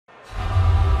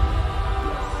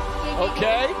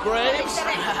Okay, Graves.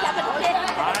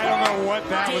 I don't know what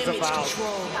that was about.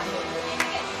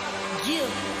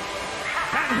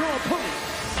 And her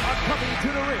opponents are coming to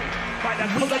the ring by the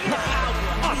Asuka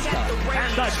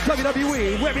and the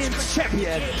WWE Women's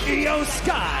Champion, Io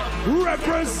Sky,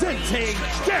 representing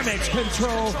Damage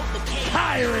Control,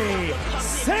 Kairi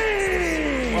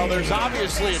Sane. Well, there's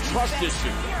obviously a trust issue.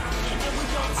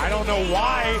 I don't know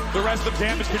why the rest of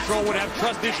Damage Control would have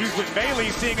trust issues with Bayley,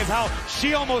 seeing as how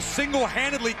she almost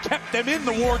single-handedly kept them in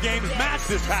the War Games match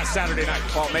this past Saturday night.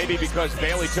 Well, maybe because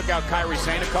Bayley took out Kairi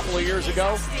Sane a couple of years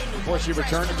ago before she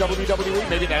returned to WWE.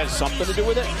 Maybe that has something to do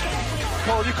with it.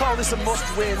 Cole, you call this a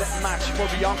must-win match for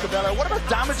Bianca Belair. What about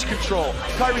Damage Control?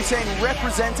 Kairi Sane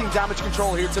representing Damage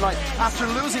Control here tonight after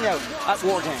losing out at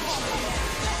War Games.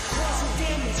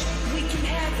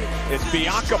 It's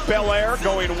Bianca Belair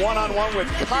going one-on-one with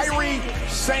Kairi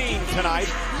Sane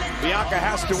tonight. Bianca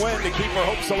has to win to keep her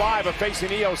hopes alive of facing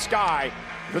Io Sky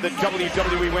for the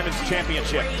WWE Women's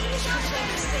Championship.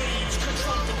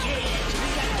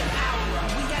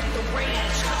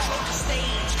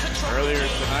 Earlier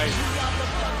tonight,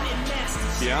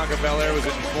 Bianca Belair was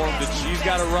informed that she's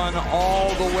got to run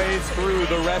all the way through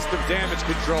the rest of Damage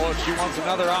Control if she wants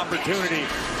another opportunity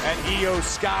at Io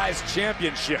Sky's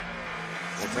championship.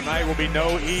 Well, tonight will be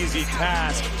no easy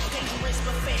task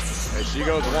as she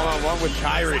goes one-on-one with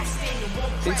Kairi.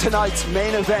 In tonight's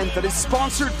main event that is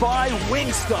sponsored by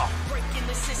Wingstop.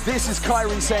 This is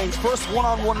Kairi Sane's first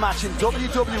one-on-one match in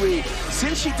WWE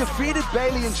since she defeated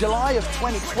Bayley in July of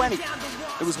 2020.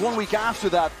 It was 1 week after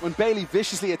that when Bayley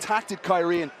viciously attacked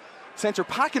Kairi and sent her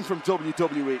packing from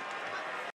WWE.